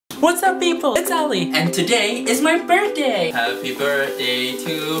What's up people? It's Ali and today is my birthday! Happy birthday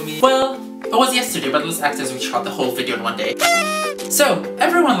to me. Well, it was yesterday, but let's act as we shot the whole video in one day. So,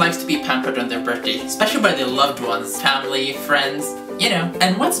 everyone likes to be pampered on their birthday, especially by their loved ones, family, friends, you know.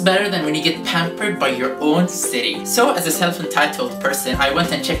 And what's better than when you get pampered by your own city? So, as a self-entitled person, I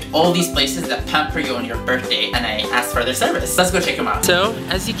went and checked all these places that pamper you on your birthday and I asked for their service. Let's go check them out. So,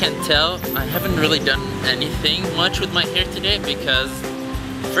 as you can tell, I haven't really done anything much with my hair today because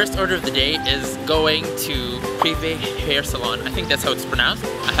first order of the day is going to Privé hair salon. I think that's how it's pronounced.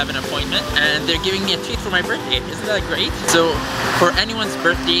 I have an appointment and they're giving me a treat for my birthday. Isn't that great? So for anyone's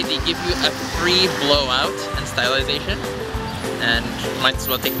birthday, they give you a free blowout and stylization, and might as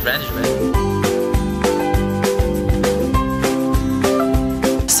well take advantage of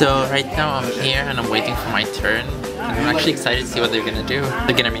it. So right now I'm here and I'm waiting for my turn. I'm actually excited to see what they're gonna do.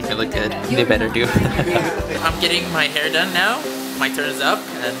 They're gonna make me look good. They better do. I'm getting my hair done now. My turn is up,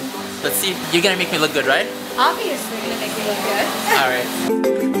 and let's see. You're gonna make me look good, right? Obviously, gonna make me look good. Alright.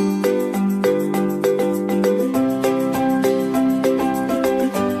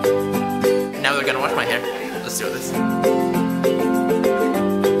 Now they're gonna wash my hair. Let's do this.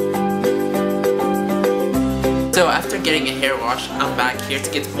 So after getting a hair wash, I'm back here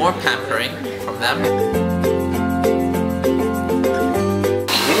to get more pampering from them. Ooh,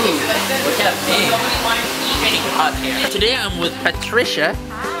 look at me. Hot hair. Today I'm with Patricia,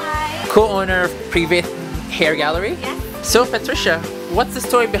 co-owner of Privé Hair Gallery. Yes. So Patricia, what's the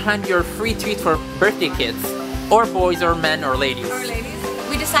story behind your free treat for birthday kids? Or boys or men or ladies? Or ladies.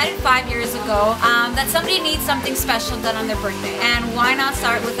 We decided 5 years ago that somebody needs something special done on their birthday. And why not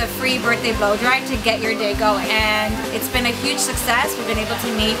start with a free birthday blow dry to get your day going? And it's been a huge success. We've been able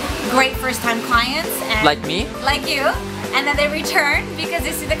to meet great first-time clients. And like me? Like you. And then they return because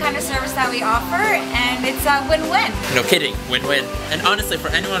they see the kind of service that we offer, and it's a win-win. No kidding, win-win. And honestly, for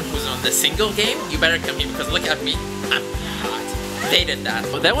anyone who's on the single game, you better come here because look at me, I'm hot. They did that.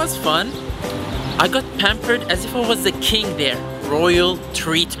 Well, that was fun. I got pampered as if I was the king there. Royal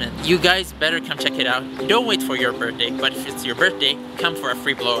treatment. You guys better come check it out. Don't wait for your birthday, but if it's your birthday, come for a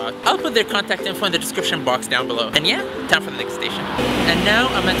free blowout. I'll put their contact info in the description box down below. And yeah, time for the next station. And now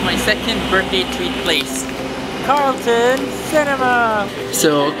I'm at my second birthday treat place. Carlton Cinema!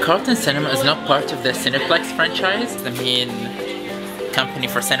 So Carlton Cinema is not part of the Cineplex franchise, the main company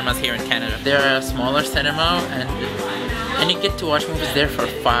for cinemas here in Canada. They're a smaller cinema and you get to watch movies there for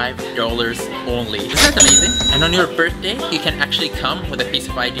 $5 only. Isn't that amazing? And on your birthday, you can actually come with a piece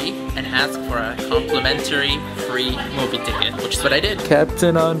of ID and ask for a complimentary free movie ticket, which is what I did.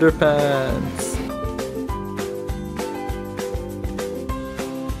 Captain Underpants.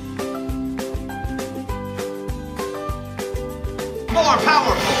 More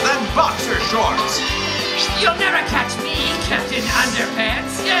powerful than boxer shorts. You'll never catch me, Captain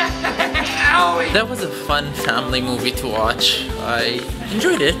Underpants. Owie. That was a fun family movie to watch. I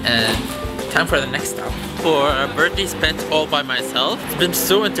enjoyed it, and time for the next stop. For a birthday spent all by myself, it's been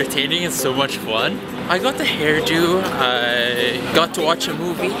so entertaining and so much fun. I got the hairdo, I got to watch a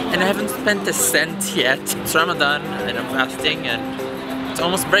movie, and I haven't spent a cent yet. It's Ramadan and I'm fasting, and it's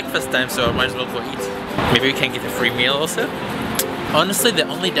almost breakfast time, so I might as well go eat. Maybe we can get a free meal also. Honestly, the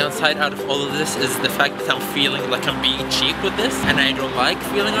only downside out of all of this is the fact that I'm feeling like I'm being cheap with this, and I don't like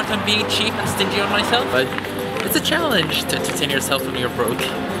feeling like I'm being cheap and stingy on myself, but it's a challenge to entertain yourself when you're broke.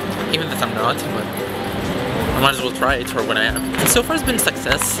 Even if I'm not, but I might as well try it for when I am. And so far it's been a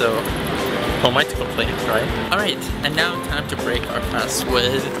success, so who am I to complain, right? Alright, and now time to break our fast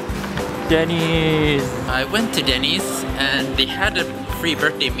with Denny's. I went to Denny's and they had a free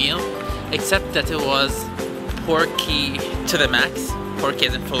birthday meal, except that it was porky to the max. Pork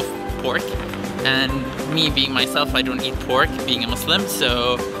isn't full of pork. And me being myself, I don't eat pork, being a Muslim,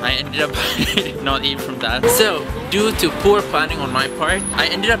 so I ended up not eating from that. So, due to poor planning on my part, I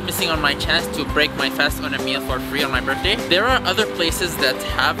ended up missing on my chance to break my fast on a meal for free on my birthday. There are other places that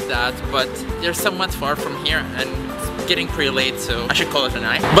have that, but they're somewhat far from here and it's getting pretty late, so I should call it a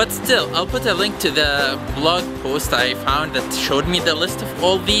night. But still, I'll put a link to the blog post I found that showed me the list of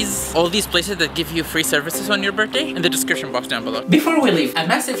all these places that give you free services on your birthday in the description box down below. Before we leave, a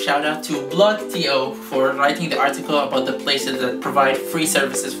massive shout out to blog.to for writing the article about the places that provide free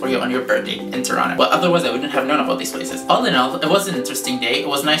services for you on your birthday in Toronto. Well, otherwise I wouldn't have known about these places. All in all, it was an interesting day. It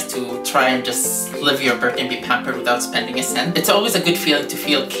was nice to try and just live your birthday and be pampered without spending a cent. It's always a good feeling to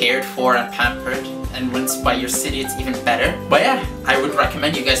feel cared for and pampered, and when it's by your city, it's even better. But yeah, I would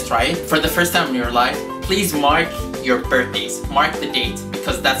recommend you guys try it. For the first time in your life, please mark your birthdays. Mark the date,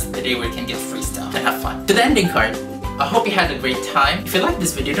 because that's the day where you can get free stuff and have fun. To the ending card, I hope you had a great time. If you liked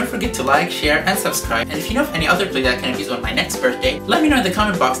this video, don't forget to like, share, and subscribe. And if you know of any other play that can be used on my next birthday, let me know in the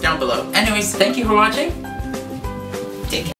comment box down below. Anyways, thank you for watching. Take care.